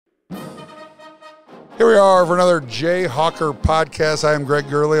Here we are for another Jayhawker podcast. I am Greg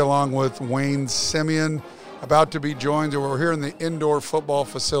Gurley along with Wayne Simeon, about to be joined. We're here in the indoor football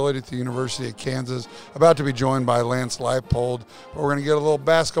facility at the University of Kansas, about to be joined by Lance Leipold. But we're going to get a little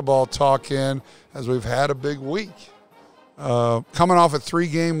basketball talk in as we've had a big week. Coming off a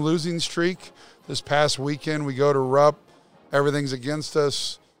 3-game losing streak this past weekend, we go to Rupp. Everything's against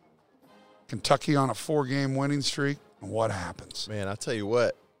us. Kentucky on a 4-game winning streak. And what happens? Man, I tell you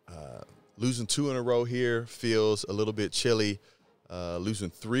what, losing 2 in a row here feels a little bit chilly.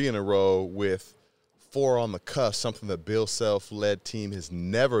 Losing 3 in a row with 4 on the cusp, something that Bill Self-led team has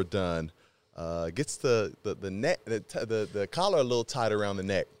never done, gets the neck, the collar a little tight around the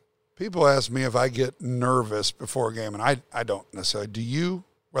neck. People ask me if I get nervous before a game, and I don't necessarily. Do you?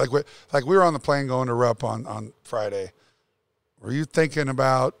 Like we were on the plane going to Rupp on Friday. Were you thinking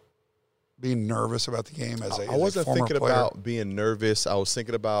about being nervous about the game as a I wasn't former thinking player? about being nervous. I was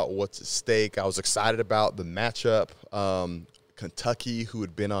thinking about what's at stake. I was excited about the matchup. Kentucky, who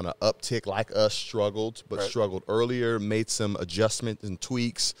had been on an uptick like us, struggled earlier, made some adjustments and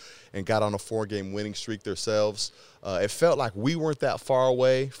tweaks, and got on a 4-game winning streak themselves. It felt like we weren't that far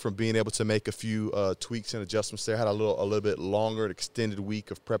away from being able to make a few tweaks and adjustments there. Had a little bit longer, extended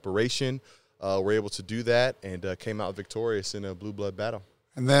week of preparation. We're able to do that and came out victorious in a blue blood battle.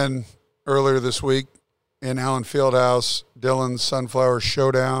 And then earlier this week in Allen Fieldhouse, Dillon's Sunflower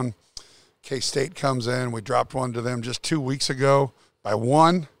Showdown. K-State comes in. We dropped one to them just 2 weeks ago by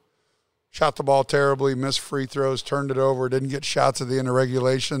 1. Shot the ball terribly, missed free throws, turned it over, didn't get shots at the end of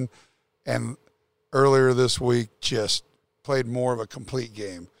regulation. And earlier this week just played more of a complete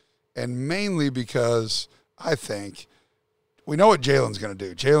game. And mainly because I think we know what Jalen's going to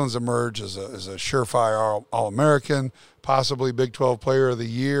do. Jalen's emerged as a surefire All-American, possibly Big 12 Player of the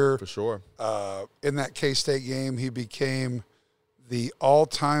Year. For sure. In that K-State game, he became the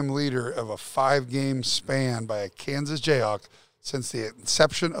all-time leader of a 5-game span by a Kansas Jayhawk since the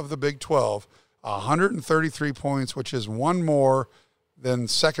inception of the Big 12, 133 points, which is one more than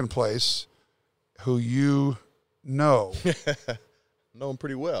second place, who you know. Know him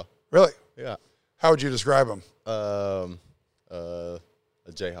pretty well. Really? Yeah. How would you describe him? A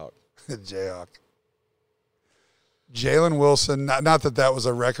Jayhawk. A Jayhawk. Jalen Wilson, not that was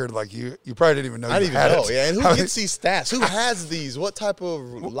a record like you probably didn't even know. I didn't even know. Yeah, and who gets these stats? Who has these? What type of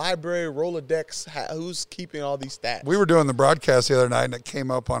library, Rolodex? Who's keeping all these stats? We were doing the broadcast the other night, and it came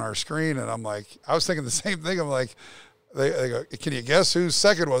up on our screen, and I'm like, I was thinking the same thing. I'm like, they go, can you guess who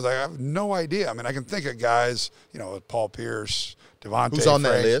second was? I have no idea. I mean, I can think of guys, Paul Pierce, Devontae. Who's on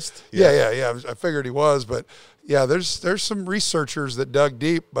Franks. that list? Yeah. I figured he was, but yeah, there's some researchers that dug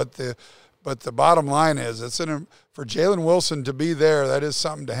deep, but the bottom line is for Jalen Wilson to be there, that is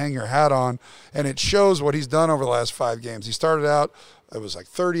something to hang your hat on, and it shows what he's done over the last 5 games. He started out, it was like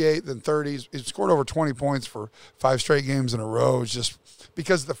 38, then 30. He scored over 20 points for 5 straight games in a row. It's just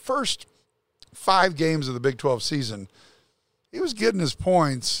because the first 5 games of the Big 12 season, he was getting his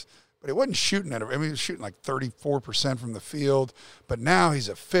points, but he wasn't shooting at it. I mean, he was shooting like 34% from the field, but now he's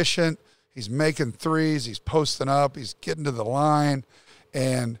efficient. He's making threes. He's posting up. He's getting to the line,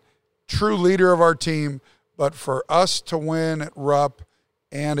 and true leader of our team. But for us to win at Rupp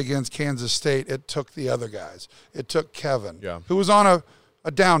and against Kansas State, it took the other guys. It took Kevin, who was on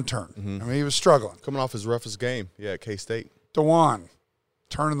a downturn. Mm-hmm. I mean, he was struggling. Coming off his roughest game, at K-State. DeJuan,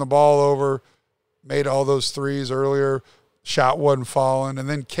 turning the ball over, made all those threes earlier, shot wasn't falling. And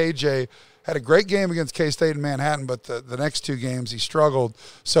then KJ had a great game against K-State in Manhattan, but the next 2 games he struggled.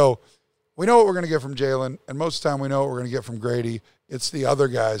 So we know what we're going to get from Jalen, and most of the time we know what we're going to get from Grady. It's the other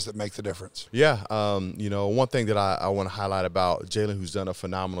guys that make the difference. Yeah. One thing that I want to highlight about Jalen, who's done a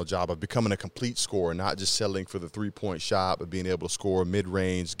phenomenal job of becoming a complete scorer, not just settling for the 3-point shot, but being able to score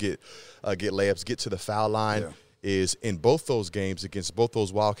mid-range, get layups, get to the foul line, is in both those games against both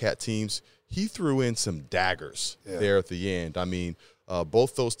those Wildcat teams, he threw in some daggers there at the end. I mean,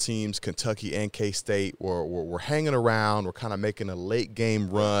 both those teams, Kentucky and K-State, were hanging around. Were kind of making a late-game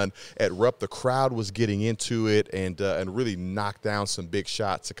run. At Rupp, the crowd was getting into it and really knocked down some big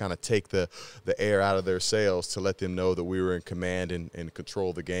shots to kind of take the air out of their sails to let them know that we were in command and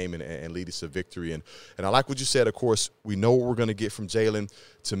control the game and lead us to victory. And I like what you said. Of course, we know what we're going to get from Jalen.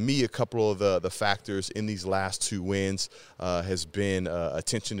 To me, a couple of the factors in these last 2 wins has been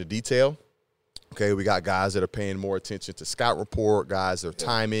attention to detail. Okay, we got guys that are paying more attention to scout report, guys, their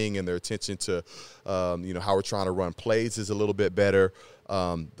timing and their attention to, how we're trying to run plays is a little bit better.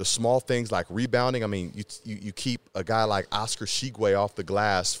 The small things like rebounding. I mean, you keep a guy like Oscar Shigwe off the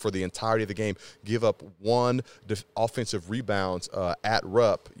glass for the entirety of the game, give up one offensive rebounds at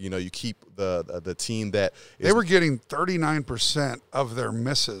Rupp. You know, you keep the team that is – They were getting 39% of their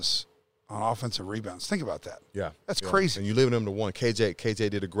misses on offensive rebounds. Think about that. Yeah. That's crazy. And you limit them to one. KJ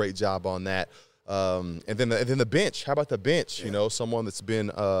did a great job on that. And then the bench. How about the bench? Yeah. You know, someone that's been,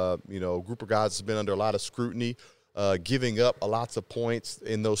 a group of guys that's been under a lot of scrutiny, giving up lots of points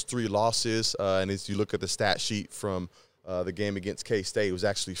in those 3 losses. And as you look at the stat sheet from the game against K-State, it was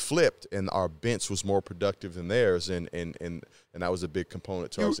actually flipped, and our bench was more productive than theirs, and that was a big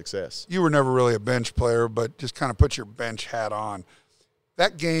component to our success. You were never really a bench player, but just kind of put your bench hat on.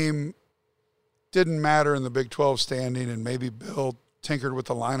 That game didn't matter in the Big 12 standing, and maybe Bill tinkered with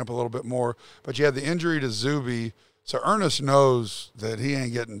the lineup a little bit more, but you had the injury to Zuby, so Ernest knows that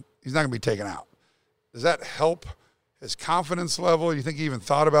he's not going to be taken out. Does that help his confidence level? You think he even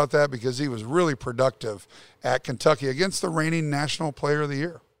thought about that? Because he was really productive at Kentucky against the reigning National Player of the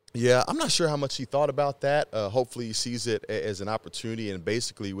Year. Yeah, I'm not sure how much he thought about that. Hopefully he sees it as an opportunity, and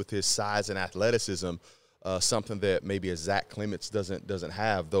basically with his size and athleticism, something that maybe a Zach Clements doesn't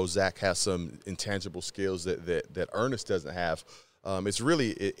have. Though Zach has some intangible skills that Ernest doesn't have. It's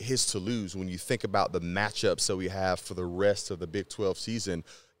really his to lose when you think about the matchups that we have for the rest of the Big 12 season.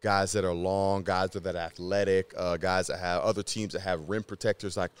 Guys that are long, guys that are athletic, guys that have other teams that have rim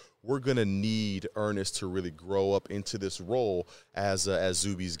protectors. Like, we're going to need Ernest to really grow up into this role as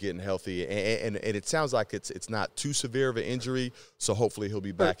Zuby's getting healthy. And it sounds like it's not too severe of an injury, so hopefully he'll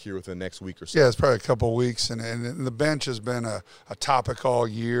be back here within the next week or so. Yeah, it's probably a couple of weeks, and the bench has been a topic all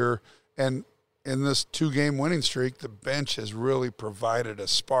year. And in this 2-game winning streak, the bench has really provided a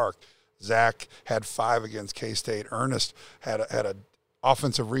spark. Zach had 5 against K-State. Ernest had a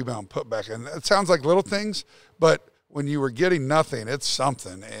offensive rebound putback. And it sounds like little things, but when you were getting nothing, it's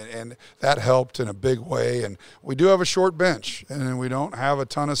something. And that helped in a big way. And we do have a short bench, and we don't have a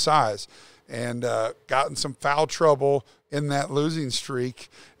ton of size. And gotten some foul trouble in that losing streak,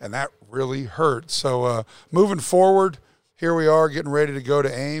 and that really hurt. So moving forward, here we are getting ready to go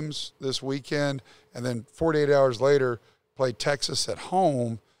to Ames this weekend, and then 48 hours later play Texas at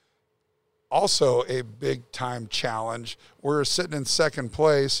home. Also a big-time challenge. We're sitting in second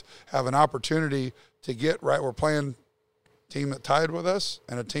place, have an opportunity to get right. We're playing a team that tied with us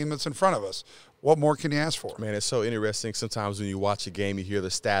and a team that's in front of us. What more can you ask for? Man, it's so interesting. Sometimes when you watch a game, you hear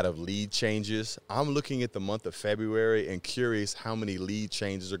the stat of lead changes. I'm looking at the month of February and curious how many lead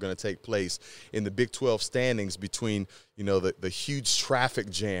changes are going to take place in the Big 12 standings between, the huge traffic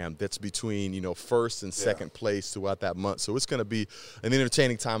jam that's between, first and second place throughout that month. So it's going to be an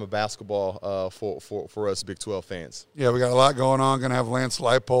entertaining time of basketball for us Big 12 fans. Yeah, we got a lot going on. Going to have Lance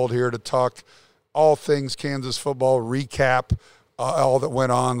Leipold here to talk all things Kansas football, recap all that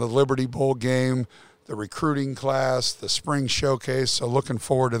went on, the Liberty Bowl game, the recruiting class, the spring showcase. So looking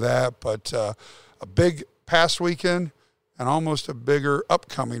forward to that. But a big past weekend and almost a bigger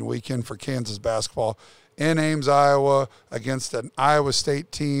upcoming weekend for Kansas basketball in Ames, Iowa, against an Iowa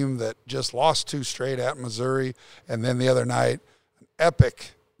State team that just lost 2 straight at Missouri. And then the other night, an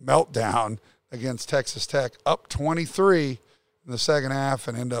epic meltdown against Texas Tech, up 23 in the second half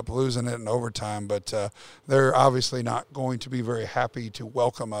and end up losing it in overtime. But they're obviously not going to be very happy to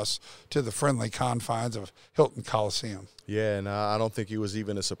welcome us to the friendly confines of Hilton Coliseum. Yeah, and I don't think it was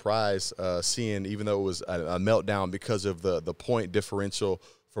even a surprise seeing, even though it was a meltdown because of the point differential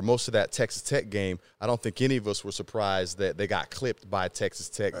for most of that Texas Tech game. I don't think any of us were surprised that they got clipped by Texas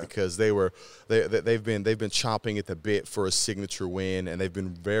Tech, right, because they've been chomping at the bit for a signature win, and they've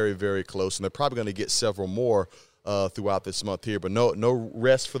been very, very close, and they're probably going to get several more throughout this month here. But no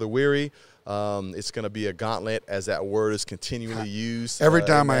rest for the weary. It's going to be a gauntlet, as that word is continually used. Every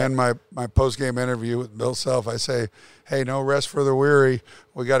time I end my post-game interview with Bill Self, I say, hey, no rest for the weary.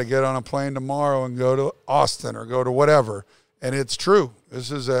 We got to get on a plane tomorrow and go to Austin or go to whatever. And it's true.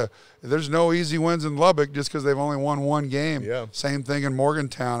 There's no easy wins in Lubbock just because they've only won 1 game. Yeah. Same thing in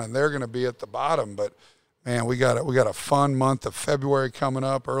Morgantown, and they're going to be at the bottom. But man, we got a fun month of February coming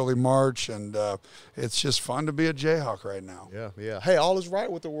up, early March, and it's just fun to be a Jayhawk right now. Yeah. Hey, all is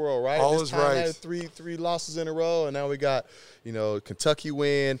right with the world, right? All is right. Had three losses in a row, and now we got Kentucky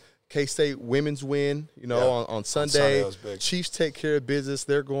win, K-State women's win, on Sunday. That was big. Chiefs take care of business.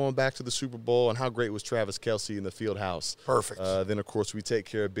 They're going back to the Super Bowl, and how great was Travis Kelce in the field house? Perfect. Then, of course, we take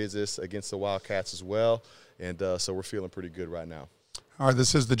care of business against the Wildcats as well, and so we're feeling pretty good right now. All right,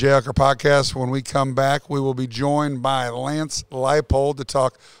 this is the Jayhawker Podcast. When we come back, we will be joined by Lance Leipold to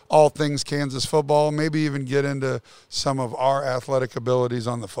talk all things Kansas football, maybe even get into some of our athletic abilities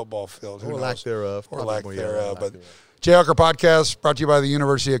on the football field. Or lack thereof. Or lack thereof. But Jayhawker Podcast brought to you by the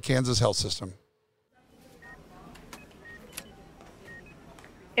University of Kansas Health System.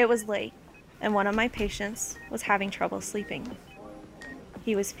 It was late, and one of my patients was having trouble sleeping.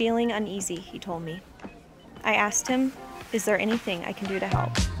 He was feeling uneasy, he told me. I asked him, "Is there anything I can do to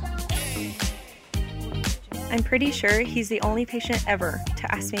help?" I'm pretty sure he's the only patient ever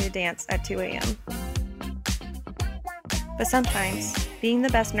to ask me to dance at 2 a.m. But sometimes, being the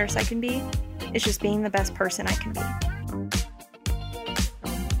best nurse I can be is just being the best person I can be.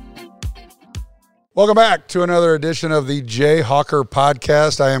 Welcome back to another edition of the Jay Hawker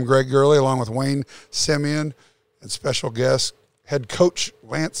Podcast. I am Greg Gurley along with Wayne Simeon and special guest head coach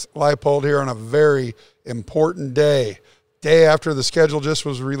Lance Leipold here on a very important day after the schedule just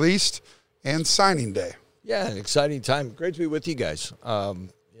was released and signing day. Yeah, an exciting time. Great to be with you guys.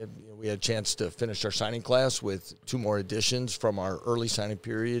 We had a chance to finish our signing class with 2 more additions from our early signing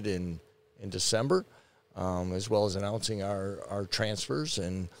period in December, as well as announcing our transfers.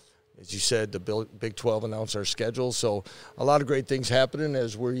 And as you said, the Big 12 announced our schedule. So a lot of great things happening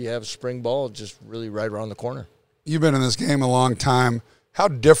as we have spring ball just really right around the corner. You've been in this game a long time. How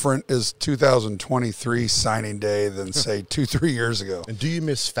different is 2023 signing day than, say, 2-3 years ago? And do you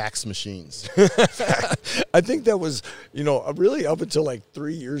miss fax machines? I think that was, really up until like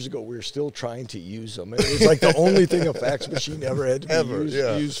 3 years ago, we were still trying to use them. It was like the only thing a fax machine ever had to be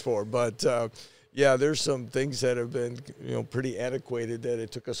used for. But, there's some things that have been, pretty antiquated that it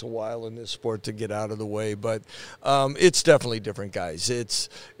took us a while in this sport to get out of the way. But it's definitely different, guys. It's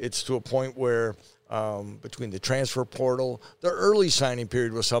to a point where between the transfer portal, the early signing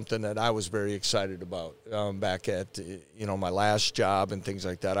period was something that I was very excited about back at, my last job and things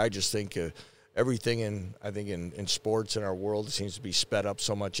like that. I just think everything in sports in our world seems to be sped up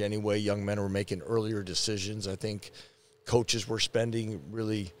so much anyway. Young men were making earlier decisions. I think coaches were spending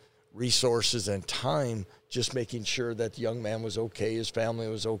really resources and time just making sure that the young man was okay, his family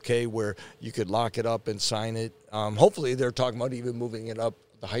was okay, where you could lock it up and sign it. Hopefully they're talking about even moving it up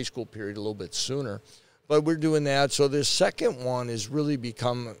the high school period a little bit sooner. But we're doing that. So this second one has really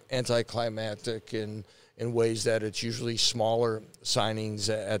become anticlimactic in ways that it's usually smaller signings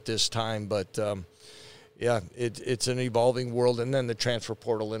at this time. But, it's an evolving world. And then the transfer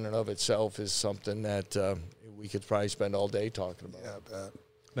portal in and of itself is something that we could probably spend all day talking about. Yeah, I bet.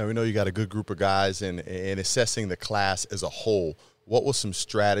 Now, we know you got a good group of guys, and assessing the class as a whole, what was some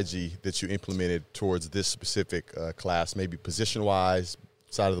strategy that you implemented towards this specific class, maybe position-wise,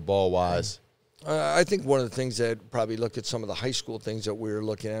 side of the ball-wise? I think one of the things that probably look at some of the high school things that we were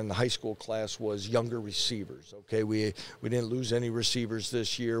looking at in the high school class was younger receivers. Okay, we didn't lose any receivers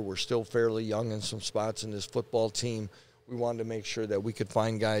this year. We're still fairly young in some spots in this football team. We wanted to make sure that we could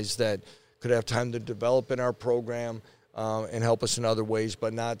find guys that could have time to develop in our program and help us in other ways,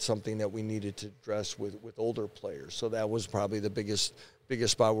 but not something that we needed to address with older players. So that was probably the biggest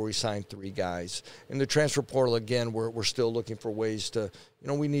spot where we signed 3 guys. In the transfer portal, again, we're still looking for ways to,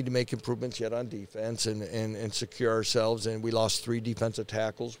 we need to make improvements yet on defense and secure ourselves. And we lost 3 defensive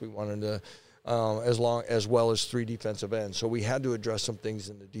tackles. We wanted to, as well as 3 defensive ends. So we had to address some things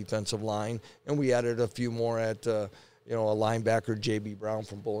in the defensive line, and we added a few more at, a linebacker, J.B. Brown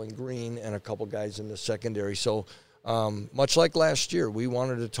from Bowling Green, and a couple guys in the secondary. So much like last year, we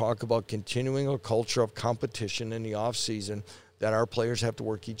wanted to talk about continuing a culture of competition in the offseason, that our players have to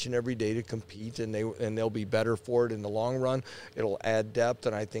work each and every day to compete, and they'll be better for it in the long run. It'll add depth,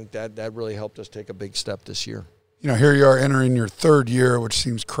 and I think that really helped us take a big step this year. Here you are entering your 3rd year, which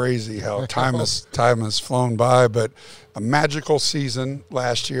seems crazy how time has flown by, but a magical season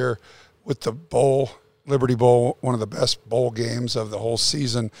last year with the bowl, Liberty Bowl, one of the best bowl games of the whole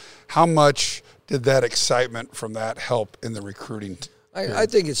season. How much did that excitement from that help in the recruiting? I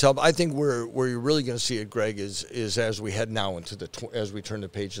think it's helped. I think where you're really going to see it, Greg, is as we head now into as we turn the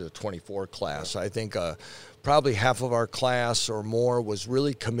page to the 24 class. I think probably half of our class or more was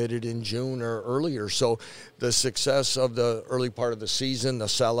really committed in June or earlier. So the success of the early part of the season, the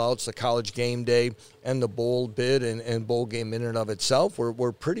sellouts, the college game day, and the bowl bid and bowl game in and of itself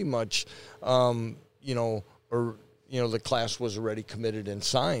were pretty much, the class was already committed and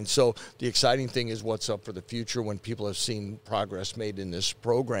signed. So the exciting thing is what's up for the future when people have seen progress made in this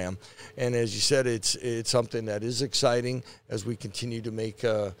program. And as you said, it's something that is exciting as we continue to make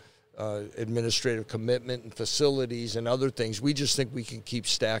administrative commitment and facilities and other things. We just think we can keep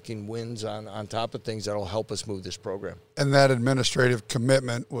stacking wins on top of things that will help us move this program. And that administrative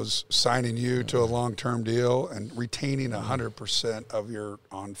commitment was signing you to a long-term deal and retaining 100% of your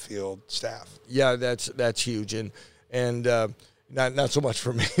on-field staff. Yeah, that's huge. And not so much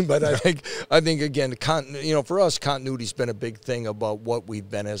for me, but I think again, for us, continuity's been a big thing about what we've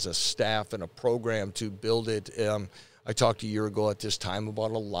been as a staff and a program to build it. I talked a year ago at this time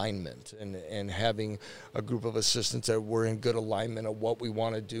about alignment and having a group of assistants that were in good alignment of what we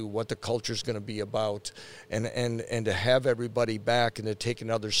want to do, what the culture's going to be about, and to have everybody back and to take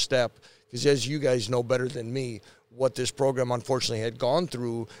another step. Because as you guys know better than me, what this program unfortunately had gone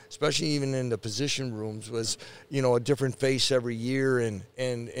through, especially even in the position rooms, was, a different face every year,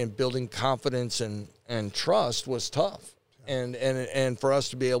 and building confidence and trust was tough. And for us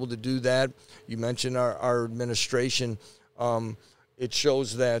to be able to do that, you mentioned our administration, it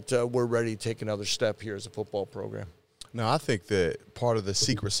shows that we're ready to take another step here as a football program. No, I think that part of the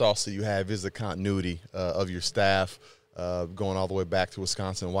secret sauce that you have is the continuity of your staff, going all the way back to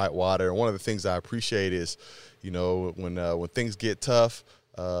Wisconsin Whitewater. And one of the things I appreciate is, when things get tough,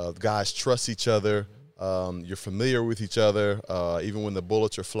 guys trust each other. You're familiar with each other. Even when the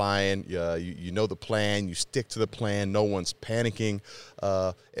bullets are flying, you know the plan. You stick to the plan. No one's panicking.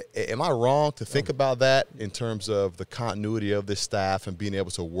 Am I wrong to think about that in terms of the continuity of this staff and being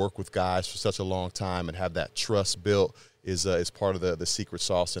able to work with guys for such a long time and have that trust built is part of the secret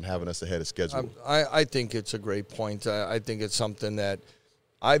sauce and having us ahead of schedule? I think it's a great point. I think it's something that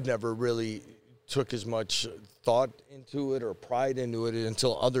I've never really took as much thought into it or pride into it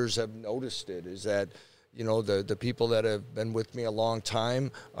until others have noticed it, is that, the people that have been with me a long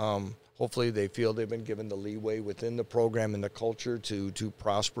time, hopefully they feel they've been given the leeway within the program and the culture to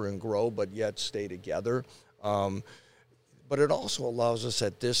prosper and grow, but yet stay together. But it also allows us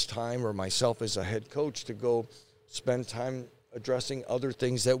at this time, or myself as a head coach, to go spend time addressing other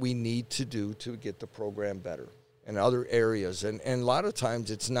things that we need to do to get the program better in other areas. And a lot of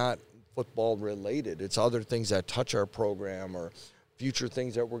times it's not football related. It's other things that touch our program, or future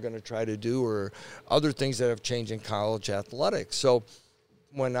things that we're going to try to do, or other things that have changed in college athletics. So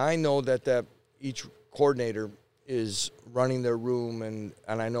when I know that each coordinator is running their room and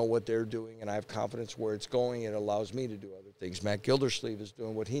I know what they're doing and I have confidence where it's going, it allows me to do other things. Matt Gildersleeve is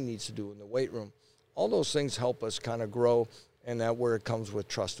doing what he needs to do in the weight room. All those things help us kind of grow, and that where it comes with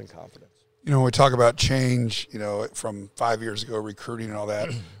trust and confidence. When we talk about change, from 5 years ago, recruiting and all that,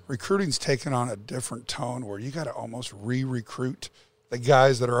 recruiting's taken on a different tone where you got to almost re-recruit the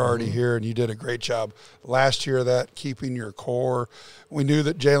guys that are already here, and you did a great job last year of that, keeping your core. We knew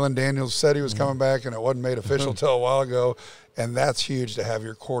that Jalen Daniels said he was coming back, and it wasn't made official until a while ago, and that's huge to have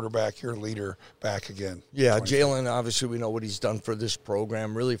your quarterback, your leader, back again. Yeah, Jalen, obviously we know what he's done for this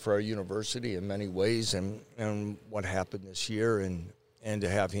program, really for our university in many ways, and what happened this year, and to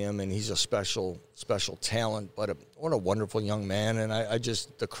have him, and he's a special talent, but what a wonderful young man, and I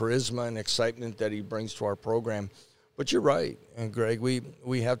just, the charisma and excitement that he brings to our program. But you're right, and Greg,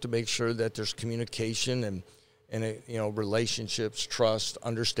 we have to make sure that there's communication and relationships, trust,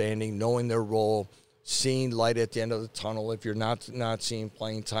 understanding, knowing their role, seeing light at the end of the tunnel. If you're not seeing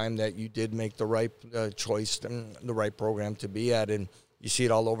playing time, that you did make the right choice and the right program to be at, and you see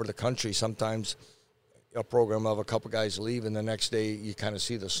it all over the country. Sometimes a program of a couple guys leave, and the next day you kind of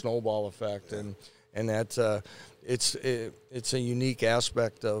see the snowball effect, and that it's a unique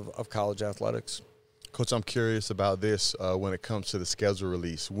aspect of college athletics. Coach, I'm curious about this when it comes to the schedule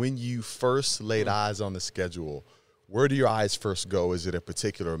release. When you first laid eyes on the schedule, where do your eyes first go? Is it a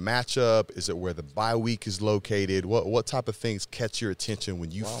particular matchup? Is it where the bye week is located? What type of things catch your attention when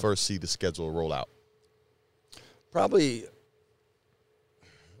you first see the schedule roll out? Probably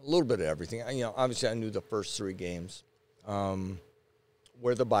a little bit of everything. Obviously I knew the first 3 games.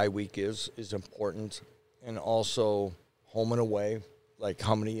 Where the bye week is important, and also home and away, like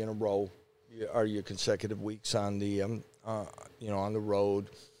how many in a row are your consecutive weeks on the on the road.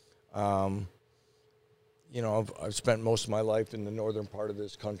 I've spent most of my life in the northern part of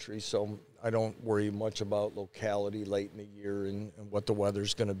this country, so I don't worry much about locality late in the year and what the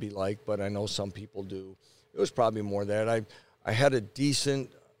weather's going to be like, but I know some people do. It was probably more that I had a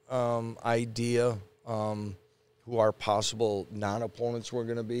decent idea who our possible non-opponents were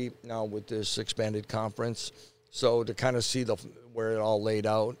going to be now with this expanded conference. So to kind of see where it all laid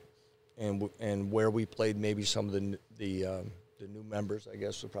out, and where we played maybe some of the new members, I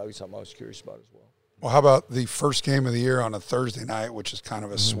guess, was probably something I was curious about as well. Well, how about the first game of the year on a Thursday night, which is kind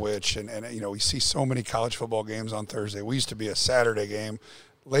of a switch, and we see so many college football games on Thursday. We used to be a Saturday game.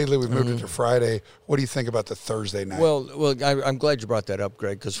 Lately, we've moved it to Friday. What do you think about the Thursday night? Well, I'm glad you brought that up,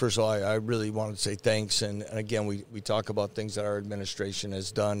 Greg, because first of all, I really wanted to say thanks, and again, we talk about things that our administration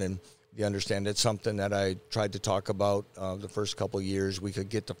has done, and you understand it's something that I tried to talk about the first couple of years. We could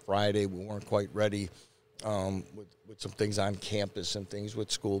get to Friday. We weren't quite ready with some things on campus and things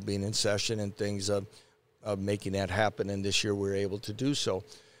with school being in session and things of making that happen. And this year we were able to do so.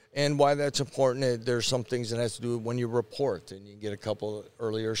 And why that's important, there's some things that has to do with when you report and you get a couple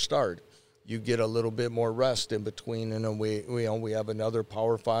earlier start. You get a little bit more rest in between, and we have another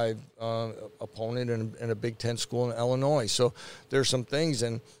Power 5 opponent and a Big Ten school in Illinois. So there's some things,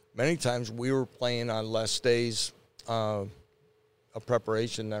 and many times we were playing on less days a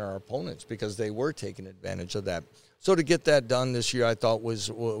preparation than our opponents because they were taking advantage of that. So to get that done this year, I thought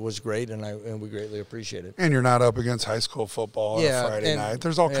was great, and we greatly appreciate it. And you're not up against high school football on a Friday night.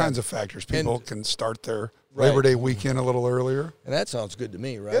 There's all kinds of factors. People can start their Labor Day weekend a little earlier. And that sounds good to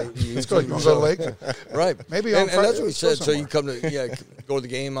me, right? Yeah. Let's go. You want to go to the lake? Right. Maybe on Friday. And that's what we said. So you come to go to the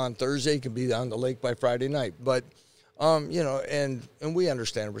game on Thursday. You can be on the lake by Friday night. But, and we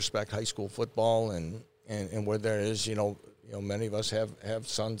understand and respect high school football and where there is, many of us have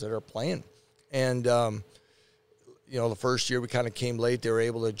sons that are playing. And, the first year we kind of came late. They were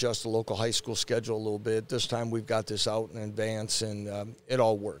able to adjust the local high school schedule a little bit. This time we've got this out in advance, and it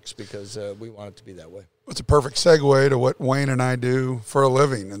all works because we want it to be that way. It's a perfect segue to what Wayne and I do for a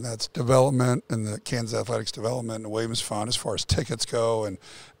living, and that's development and the Kansas Athletics development and the Williams Fund as far as tickets go. And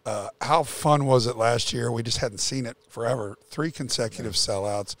how fun was it last year? We just hadn't seen it forever. 3 consecutive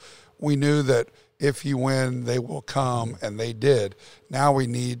sellouts. We knew that if you win, they will come, and they did. Now we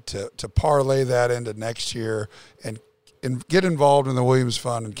need to parlay that into next year and get involved in the Williams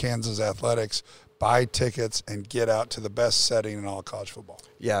Fund and Kansas Athletics, buy tickets, and get out to the best setting in all college football.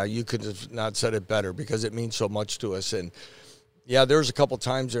 Yeah, you could have not said it better because it means so much to us. And, there's a couple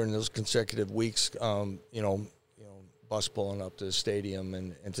times during those consecutive weeks, bus pulling up to the stadium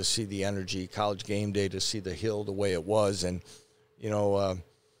and to see the energy, college game day, to see the hill the way it was. And,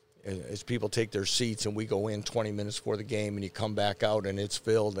 as people take their seats and we go in 20 minutes before the game and you come back out and it's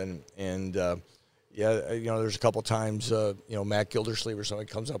filled and there's a couple times, Matt Gildersleeve or somebody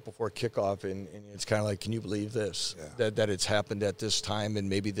comes up before kickoff and it's kind of like, can you believe this, that it's happened at this time and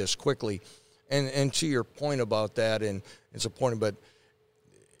maybe this quickly? And to your point about that, and it's a point, but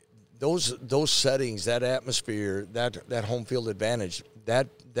those settings, that atmosphere, that home field advantage, that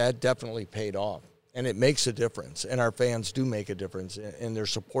definitely paid off. And it makes a difference, and our fans do make a difference, and their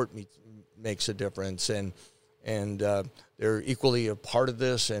support makes a difference, and they're equally a part of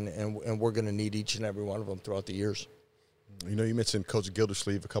this, and we're going to need each and every one of them throughout the years. You mentioned Coach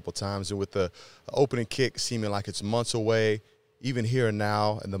Gildersleeve a couple of times, and with the opening kick seeming like it's months away, even here and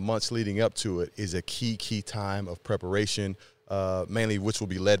now, and the months leading up to it is a key time of preparation, mainly which will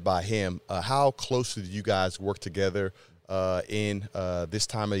be led by him. How closely do you guys work together in this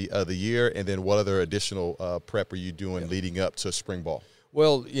time of the year, and then what other additional prep are you doing leading up to spring ball?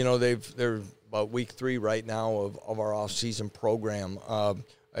 Well, they're about week 3 right now of our off-season program. I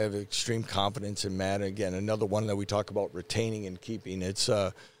have extreme confidence in Matt. Again, another one that we talk about retaining and keeping. It's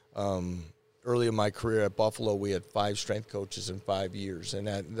early in my career at Buffalo, we had 5 strength coaches in 5 years, and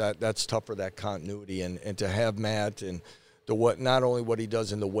that's tough for that continuity. And to have Matt and not only what he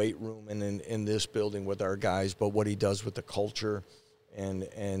does in the weight room and in this building with our guys, but what he does with the culture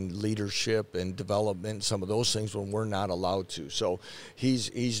and leadership and development, some of those things when we're not allowed to. So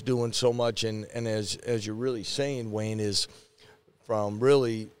he's doing so much. And as you're really saying, Wayne, is from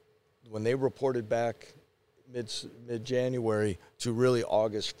really when they reported back mid-January to really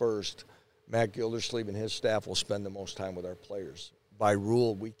August 1st, Matt Gildersleeve and his staff will spend the most time with our players. By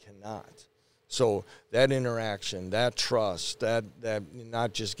rule, we cannot. So that interaction, that trust, that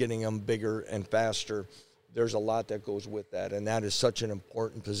not just getting them bigger and faster, there's a lot that goes with that. And that is such an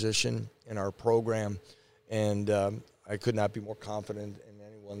important position in our program. And I could not be more confident in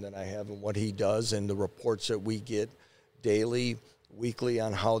anyone than I have in what he does and the reports that we get daily, weekly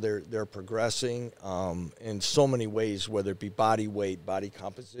on how they're progressing in so many ways, whether it be body weight, body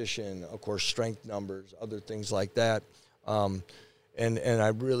composition, of course, strength numbers, other things like that. And I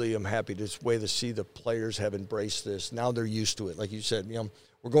really am happy to see the players have embraced this. Now they're used to it. Like you said,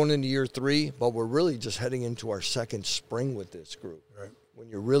 we're going into year 3, but we're really just heading into our second spring with this group. Right. When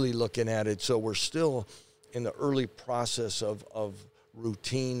you're really looking at it. So we're still in the early process of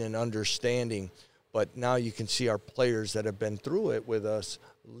routine and understanding. But now you can see our players that have been through it with us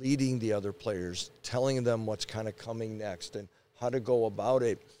leading the other players, telling them what's kind of coming next and how to go about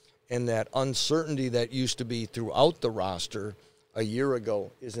it. And that uncertainty that used to be throughout the roster a year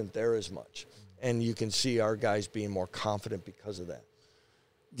ago isn't there as much. And you can see our guys being more confident because of that.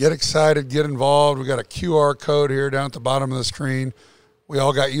 Get excited, get involved. We got a QR code here down at the bottom of the screen. We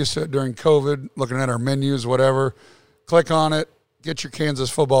all got used to it during COVID, looking at our menus, whatever. Click on it, get your Kansas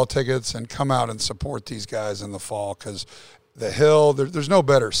football tickets, and come out and support these guys in the fall because the Hill, there's no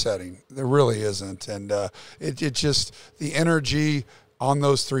better setting. There really isn't. And it just, the energy on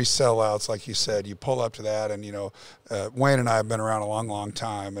those 3 sellouts, like you said, you pull up to that. And, Wayne and I have been around a long, long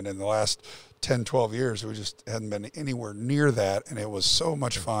time. And in the last 10, 12 years, we just hadn't been anywhere near that. And it was so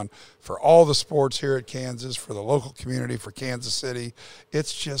much fun for all the sports here at Kansas, for the local community, for Kansas City.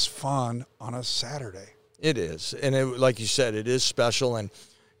 It's just fun on a Saturday. It is. And like you said, it is special. And,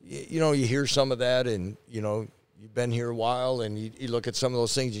 you hear some of that and, you you've been here a while, and you look at some of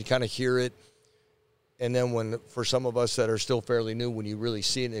those things, you kind of hear it. And then for some of us that are still fairly new, when you really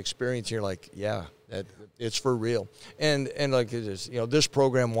see it and experience, you're like, yeah, that it's for real. And like it is, this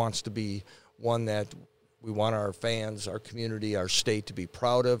program wants to be one that we want our fans, our community, our state to be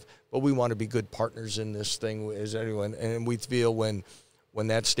proud of, but we want to be good partners in this thing as anyone. And we feel when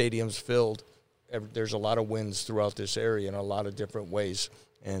that stadium's filled, there's a lot of wins throughout this area in a lot of different ways.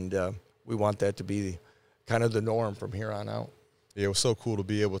 And we want that to be kind of the norm from here on out. Yeah, it was so cool to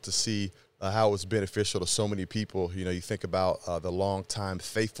be able to see how it's beneficial to so many people. You think about the long-time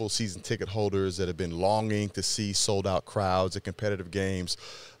faithful season ticket holders that have been longing to see sold-out crowds at competitive games.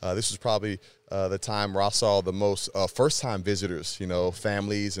 This was probably the time where I saw the most first-time visitors,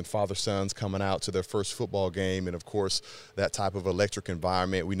 families and father-sons coming out to their first football game. And, of course, that type of electric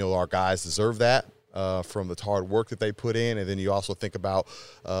environment, we know our guys deserve that. From the hard work that they put in. And then you also think about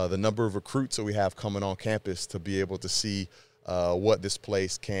the number of recruits that we have coming on campus to be able to see what this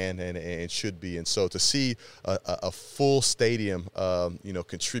place can and should be. And so to see a full stadium,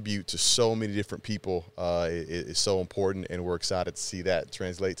 contribute to so many different people is so important, and we're excited to see that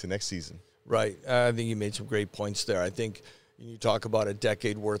translate to next season. Right. I think you made some great points there. I think you talk about a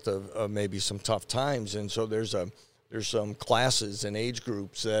decade worth of maybe some tough times, and so there's some classes and age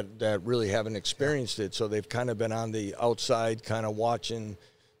groups that really haven't experienced it, so they've kind of been on the outside kind of watching,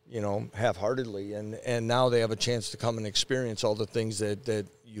 half-heartedly, and now they have a chance to come and experience all the things that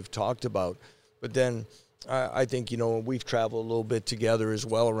you've talked about. But then I think, we've traveled a little bit together as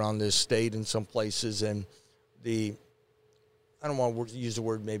well around this state in some places, and I don't want to use the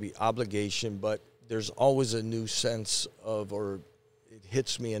word maybe obligation, but there's always a new sense of, or it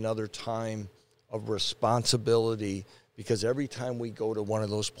hits me another time, of responsibility, because every time we go to one of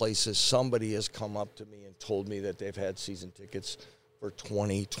those places, somebody has come up to me and told me that they've had season tickets for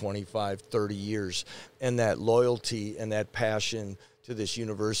 20, 25, 30 years. And that loyalty and that passion to this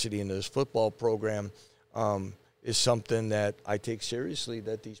university and this football program is something that I take seriously,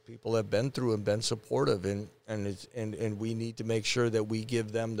 that these people have been through and been supportive, and we need to make sure that we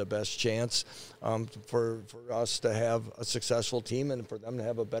give them the best chance for us to have a successful team and for them to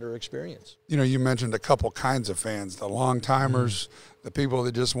have a better experience. You mentioned a couple kinds of fans, the long-timers, the people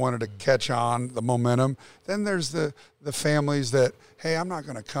that just wanted to catch on the momentum. Then there's the families that, hey, I'm not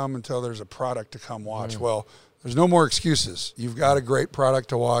going to come until there's a product to come watch. Well, there's no more excuses. You've got a great product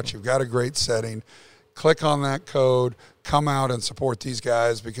to watch. You've got a great setting. Click on that code, come out and support these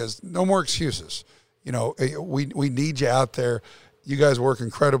guys, because no more excuses. We need you out there. You guys work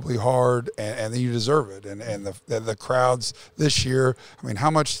incredibly hard, and you deserve it. And the crowds this year, how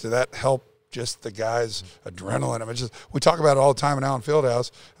much did that help just the guys' adrenaline? We talk about it all the time in Allen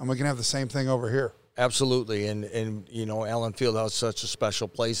Fieldhouse, and we can have the same thing over here. Absolutely. And Allen Fieldhouse is such a special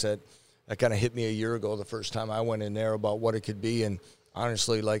place that kind of hit me a year ago the first time I went in there about what it could be. And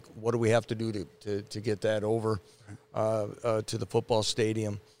honestly, like, what do we have to do to get that over to the football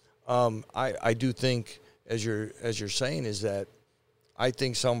stadium? I do think, as you're saying, is that I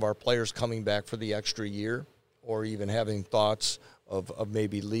think some of our players coming back for the extra year, or even having thoughts of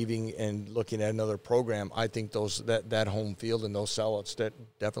maybe leaving and looking at another program, I think that home field and those sellouts that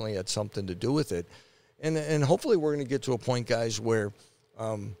definitely had something to do with it. And hopefully we're going to get to a point, guys, where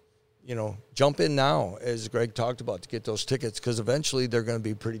jump in now, as Greg talked about, to get those tickets, because eventually they're going to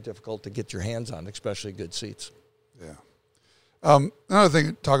be pretty difficult to get your hands on, especially good seats. Yeah. Another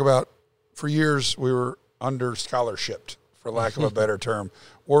thing to talk about, for years we were under scholarshiped, for lack of a better term.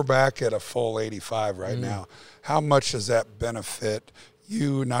 We're back at a full 85 right now. How much does that benefit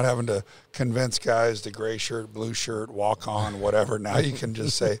you, not having to convince guys to gray shirt, blue shirt, walk on, whatever? Now you can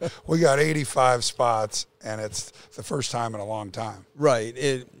just say, we got 85 spots, and it's the first time in a long time. Right.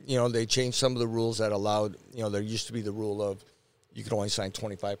 They changed some of the rules that allowed, there used to be the rule of you could only sign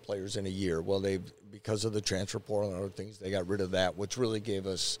 25 players in a year. Well, because of the transfer portal and other things, they got rid of that, which really gave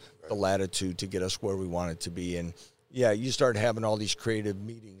us the latitude to get us where we wanted to be. And yeah, you start having all these creative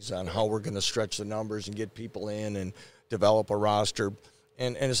meetings on how we're going to stretch the numbers and get people in and develop a roster.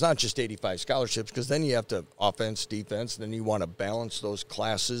 And it's not just 85 scholarships, because then you have to offense, defense, then you want to balance those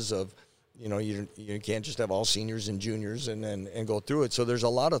classes of, you can't just have all seniors and juniors and go through it. So there's a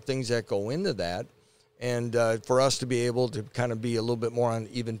lot of things that go into that. And for us to be able to kind of be a little bit more on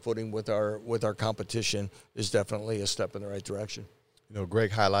even footing with our competition is definitely a step in the right direction.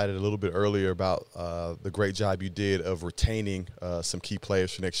 Greg highlighted a little bit earlier about the great job you did of retaining some key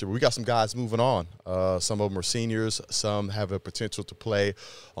players for next year. But we got some guys moving on. Some of them are seniors. Some have a potential to play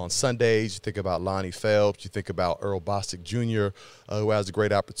on Sundays. You think about Lonnie Phelps. You think about Earl Bostic Jr., who has a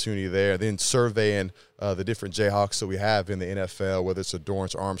great opportunity there. Then surveying the different Jayhawks that we have in the NFL, whether it's a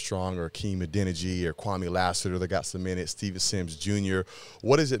Dorrance Armstrong or Akeem Adeniji or Kwame Lassiter that got some minutes, Steven Sims Jr.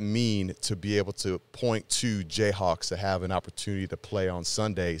 What does it mean to be able to point to Jayhawks to have an opportunity to play on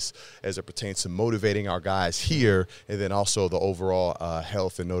Sundays as it pertains to motivating our guys here, and then also the overall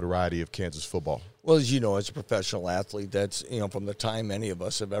health and notoriety of Kansas football? Well, as you know, as a professional athlete, that's, from the time any of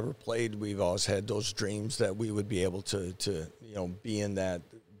us have ever played, we've always had those dreams that we would be able to be in that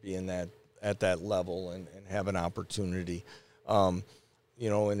at that level and have an opportunity. And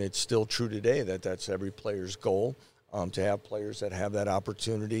it's still true today that that's every player's goal, to have players that have that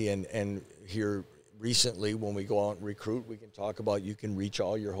opportunity. And here recently, when we go out and recruit, we can talk about you can reach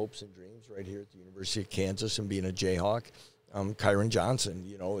all your hopes and dreams right here at the University of Kansas and being a Jayhawk. Kyron Johnson,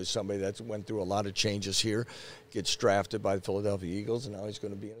 is somebody that's went through a lot of changes here, gets drafted by the Philadelphia Eagles, and now he's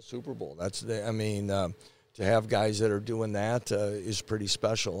going to be in a Super Bowl. To have guys that are doing that is pretty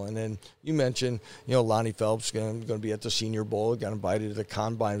special. And then you mentioned, Lonnie Phelps going to be at the Senior Bowl, got invited to the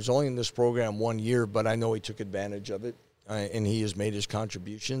Combine. He was only in this program 1 year, but I know he took advantage of it, and he has made his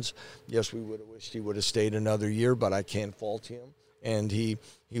contributions. Yes, we would have wished he would have stayed another year, but I can't fault him. And he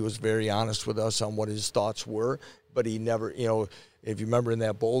was very honest with us on what his thoughts were, but he never, if you remember in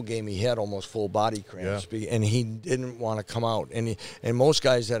that bowl game, he had almost full body cramps, and he didn't want to come out. And most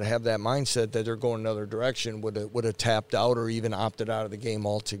guys that have that mindset that they're going another direction would have tapped out or even opted out of the game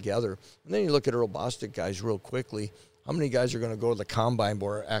altogether. And then you look at Earl Bostic guys real quickly. How many guys are going to go to the Combine but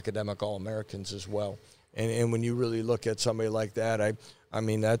are academic All-Americans as well? And when you really look at somebody like that,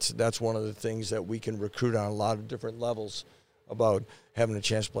 that's one of the things that we can recruit on a lot of different levels about having a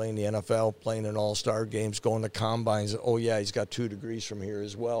chance to play in the NFL, playing in all-star games, going to combines. Oh, yeah, he's got 2 degrees from here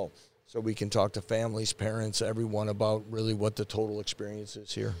as well. So we can talk to families, parents, everyone about really what the total experience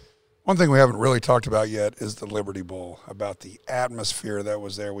is here. One thing we haven't really talked about yet is the Liberty Bowl, about the atmosphere that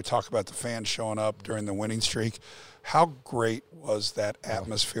was there. We talk about the fans showing up during the winning streak. How great was that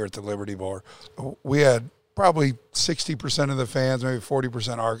atmosphere at the Liberty Bowl? We had probably 60% of the fans, maybe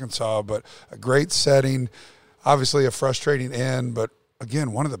 40% Arkansas, but a great setting. Obviously a frustrating end, but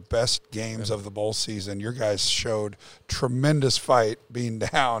again, one of the best games of the bowl season. Your guys showed tremendous fight being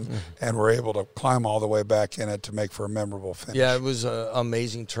down and were able to climb all the way back in it to make for a memorable finish. Yeah, it was an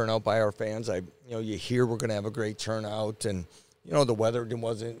amazing turnout by our fans. You hear we're going to have a great turnout, and the weather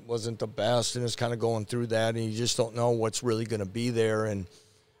wasn't the best, and it's kind of going through that, and you just don't know what's really going to be there. And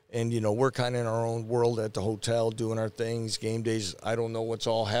we're kind of in our own world at the hotel doing our things, game days. I don't know what's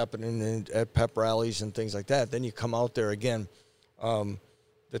all happening at pep rallies and things like that. Then you come out there again.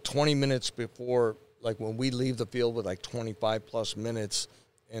 The 20 minutes before, like when we leave the field with like 25-plus minutes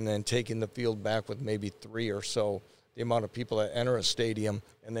and then taking the field back with maybe 3 or so, the amount of people that enter a stadium,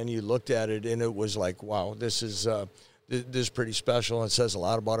 and then you looked at it and it was like, wow, this is pretty special. It says a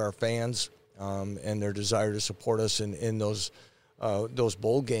lot about our fans and their desire to support us in those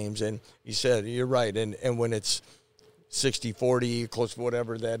bowl games. And you said, you're right, and when it's 60-40, close to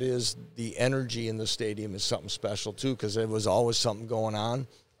whatever that is, the energy in the stadium is something special too, because there was always something going on.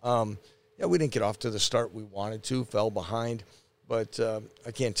 We didn't get off to the start we wanted to, fell behind, but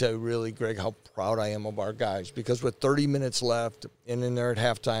I can't tell you really, Greg, how proud I am of our guys, because with 30 minutes left and in there at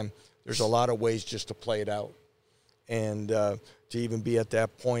halftime, there's a lot of ways just to play it out. And to even be at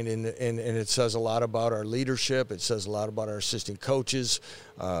that point, and it says a lot about our leadership. It says a lot about our assistant coaches,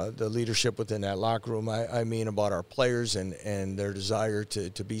 the leadership within that locker room. I mean about our players and their desire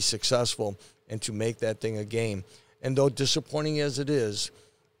to be successful and to make that thing a game. And though disappointing as it is,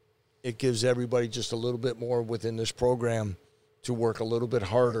 it gives everybody just a little bit more within this program to work a little bit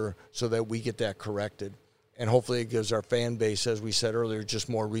harder so that we get that corrected. And hopefully it gives our fan base, as we said earlier, just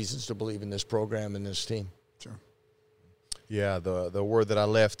more reasons to believe in this program and this team. Sure. Yeah, the word that I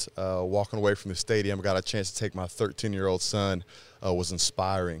left walking away from the stadium, got a chance to take my 13-year-old son, was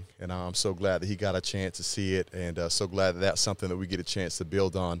inspiring. And I'm so glad that he got a chance to see it, and so glad that that's something that we get a chance to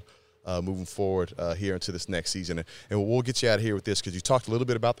build on moving forward here into this next season. And we'll get you out of here with this, because you talked a little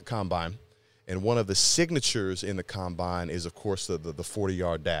bit about the Combine. And one of the signatures in the Combine is, of course, the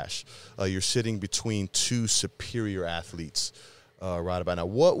 40-yard dash. You're sitting between 2 superior athletes right about now.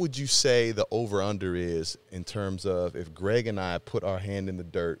 What would you say the over-under is in terms of if Greg and I put our hand in the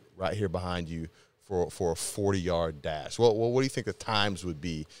dirt right here behind you for a 40-yard dash? What do you think the times would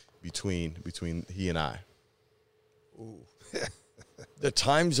be between he and I? Ooh. The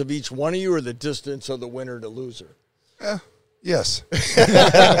times of each one of you, or the distance of the winner to loser? Yes.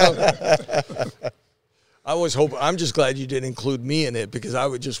 I was hoping. I'm just glad you didn't include me in it, because I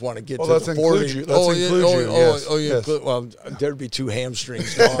would just want to get to the 40. Let's include you. Yes. Well, there'd be 2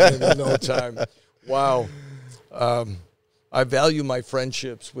 hamstrings gone in no time. Wow. I value my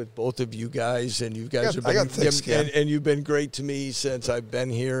friendships with both of you guys, and you guys have been and you've been great to me since I've been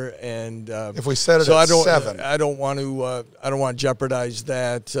here. And if we set it so at 7, I don't want to jeopardize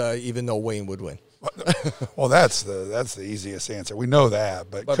that, even though Wayne would win. Well, that's the easiest answer. We know that,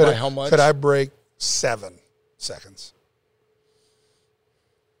 but by how much? Could I break 7 seconds?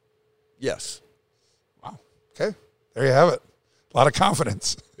 Yes. Wow. Okay, there you have it. A lot of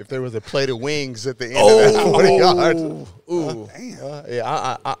confidence. If there was a plate of wings at the end of that 40 yards. Ooh.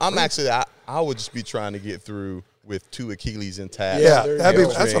 Damn. I'm actually, I would just be trying to get through with 2 Achilles intact. Yeah,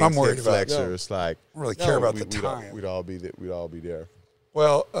 that's what I'm worried about. Flexors, like, I don't really care about the time. We'd all be there.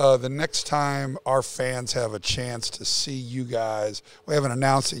 Well, the next time our fans have a chance to see you guys, we haven't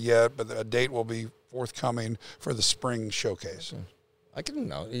announced it yet, but a date will be forthcoming for the spring showcase. I can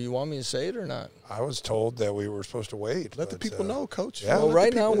know. You want me to say it or not? I was told that we were supposed to wait. Let the people know, Coach. Yeah. Well,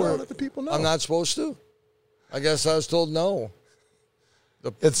 right now let the people know. I'm not supposed to. I guess I was told no.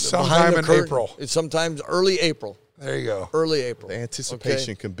 It's sometime in April. It's sometimes early April. There you go. Early April. The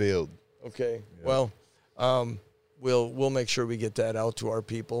anticipation can build. Okay. Yeah. Well, we'll make sure we get that out to our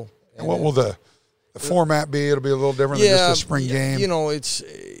people. And what will the format be? It'll be a little different than just a spring game. You know, it's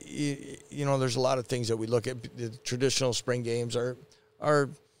there's a lot of things that we look at. The traditional spring games are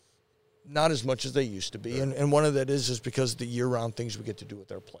not as much as they used to be, right. and one of that is because of the year-round things we get to do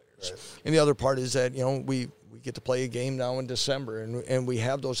with our players. Right. And the other part is that we get to play a game now in December, and we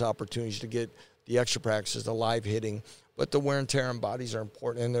have those opportunities to get the extra practices, the live hitting, but the wear and tear on bodies are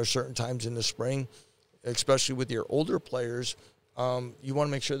important. And there are certain times in the spring, especially with your older players, you want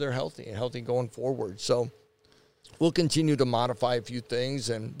to make sure they're healthy going forward. So we'll continue to modify a few things,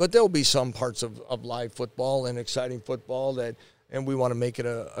 but there'll be some parts of live football and exciting football and we want to make it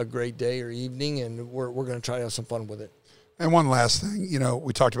a great day or evening, and we're going to try to have some fun with it. And one last thing,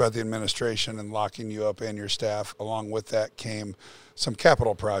 we talked about the administration and locking you up and your staff. Along with that came some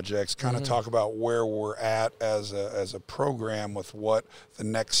capital projects. Kind of talk about where we're at as a program with what the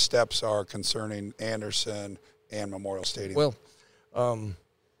next steps are concerning Anderson and Memorial Stadium. Well,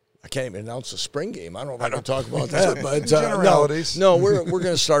 I can't even announce the spring game. I don't know if I can talk about that, but generalities. No, we're going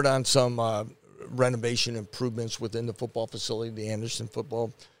to start on some renovation improvements within the football facility, the Anderson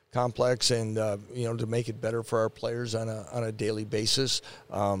football complex, and to make it better for our players on a daily basis.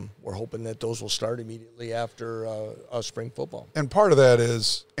 We're hoping that those will start immediately after spring football. And part of that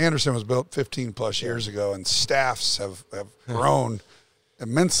is Anderson was built 15 plus years ago, and staffs have grown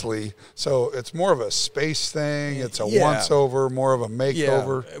immensely. So it's more of a space thing. It's a once over, more of a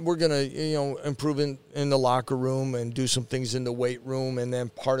makeover. Yeah. We're going to improve in the locker room and do some things in the weight room, and then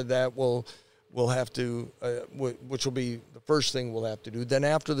part of that we'll have to, which will be the first thing we'll have to do. Then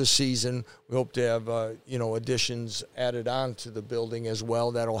after the season, we hope to have, additions added on to the building as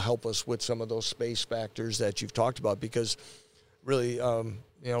well. That'll help us with some of those space factors that you've talked about, because really,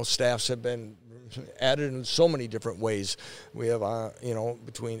 staffs have been added in so many different ways. We have,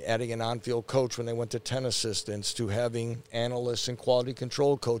 between adding an on-field coach when they went to 10 assistants, to having analysts and quality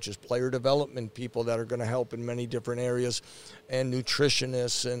control coaches, player development people that are going to help in many different areas, and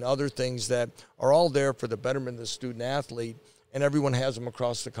nutritionists and other things that are all there for the betterment of the student athlete. And everyone has them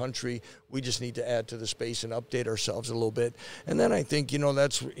across the country. We just need to add to the space and update ourselves a little bit. And then I think,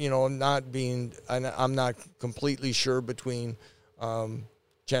 that's, I'm not completely sure between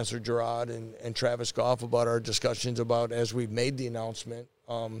Chancellor Girard and Travis Goff about our discussions about, as we've made the announcement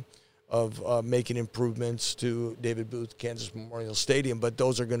of making improvements to David Booth Kansas Memorial Stadium, but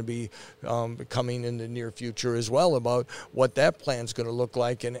those are going to be coming in the near future as well, about what that plan's going to look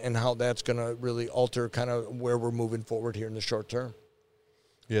like and how that's going to really alter kind of where we're moving forward here in the short term.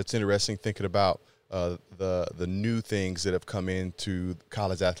 Yeah, it's interesting thinking about the new things that have come into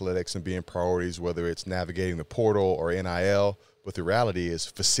college athletics and being priorities, whether it's navigating the portal or NIL. But the reality is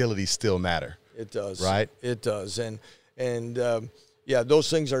facilities still matter. It does. Right? It does. And those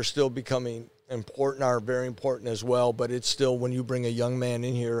things are still becoming important, are very important as well. But it's still, when you bring a young man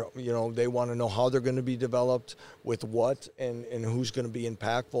in here, they want to know how they're going to be developed, with what, and who's going to be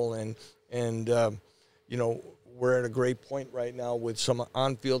impactful. And we're at a great point right now with some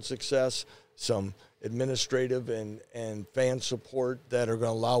on-field success, some administrative and fan support that are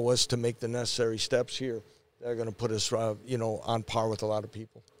going to allow us to make the necessary steps here. They're going to put us, on par with a lot of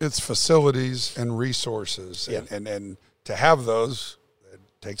people. It's facilities and resources, and to have those, it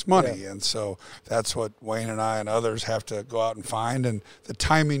takes money. And so that's what Wayne and I and others have to go out and find, and the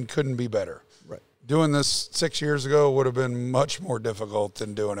timing couldn't be better. Right. Doing this 6 years ago would have been much more difficult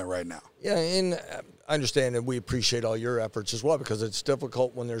than doing it right now. Yeah, and I understand, and we appreciate all your efforts as well, because it's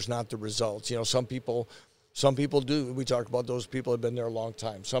difficult when there's not the results. Some people Some people do. We talk about those people have been there a long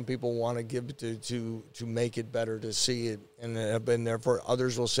time. Some people want to give to make it better, to see it, and have been there for.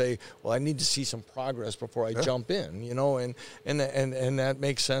 Others will say, "Well, I need to see some progress before I jump in," and that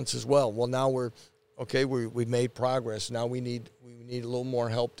makes sense as well. Well, now we've made progress. Now we need a little more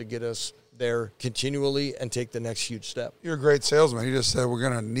help to get us there continually and take the next huge step. You're a great salesman. You just said we're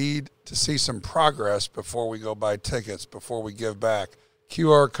going to need to see some progress before we go buy tickets, before we give back.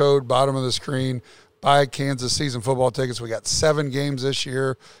 QR code, bottom of the screen. Buy Kansas season football tickets. We got 7 games this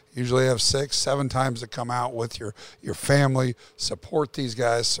year. Usually have 6, 7 times to come out with your family. Support these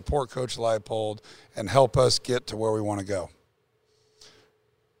guys. Support Coach Leipold and help us get to where we want to go.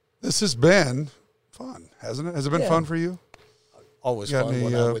 This has been fun, hasn't it? Has it been fun for you? Always got fun any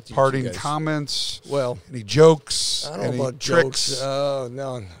when I'm with you parting guys. Comments? Well, any jokes? I don't know any about tricks? jokes.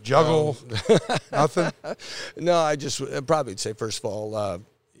 No. Juggle? Nothing? No, I'd probably say, first of all,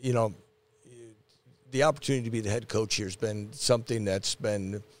 the opportunity to be the head coach here has been something that's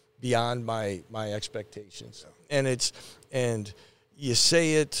been beyond my expectations. And you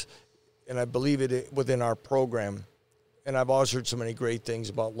say it, and I believe it within our program. And I've always heard so many great things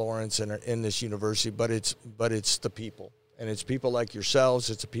about Lawrence and in this university, but it's the people. And it's people like yourselves.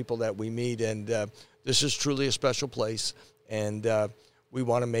 It's the people that we meet. And this is truly a special place. And we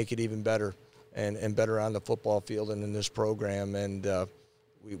want to make it even better and better on the football field and in this program. And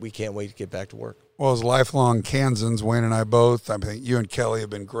we can't wait to get back to work. Well, as lifelong Kansans, Wayne and I both, I think you and Kelly have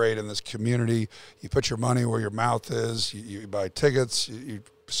been great in this community. You put your money where your mouth is. You buy tickets. You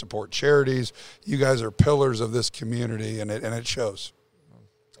support charities. You guys are pillars of this community, and it shows.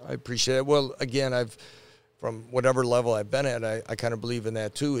 I appreciate it. Well, again, from whatever level I've been at, I kind of believe in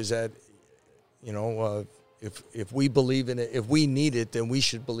that too, is that, if we believe in it, if we need it, then we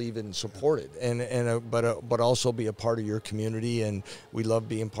should believe it and support it, but also be a part of your community, and we love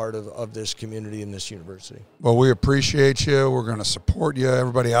being part of this community and this university. Well, we appreciate you. We're going to support you.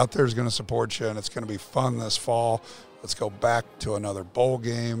 Everybody out there is going to support you, and it's going to be fun this fall. Let's go back to another bowl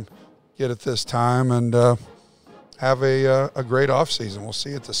game, get it this time, and have a great offseason. We'll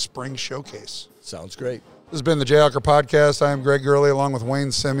see you at the Spring Showcase. Sounds great. This has been the Jayhawker Podcast. I am Greg Gurley along with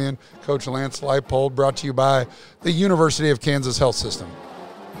Wayne Simeon, Coach Lance Leipold, brought to you by the University of Kansas Health System.